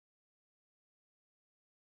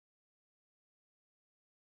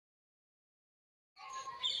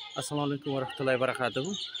Assalamualaikum warahmatullahi wabarakatuh.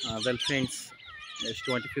 Well, friends, it's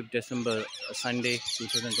 25th December, Sunday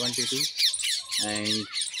 2022, and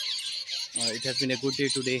it has been a good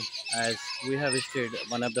day today as we have visited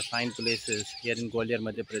one of the fine places here in Gwalior,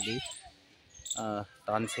 Madhya Pradesh,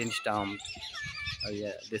 Tansen Stam.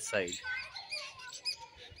 Yeah, this side.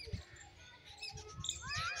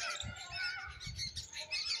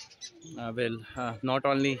 Not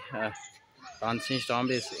only Tansen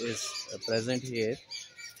Stam is present here,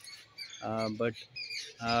 but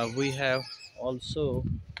we have also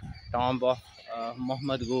tomb of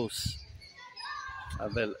Muhammad Gaus.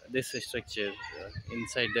 This structure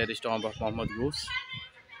inside there is tomb of Muhammad Gaus.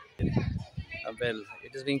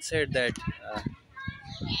 It is being said that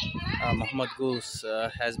Muhammad Gaus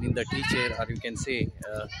has been the teacher, or you can say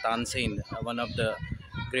Tansen, one of the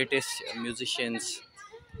greatest musicians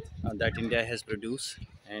that India has produced,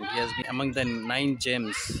 and he has been among the 9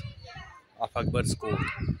 gems of Akbar's court.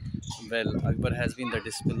 Akbar has been the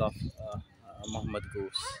disciple of Muhammad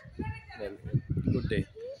Gaus. Well, good day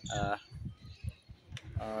uh,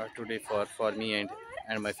 today for me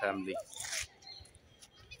and my family.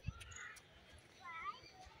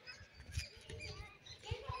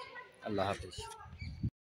 Allah Hafiz.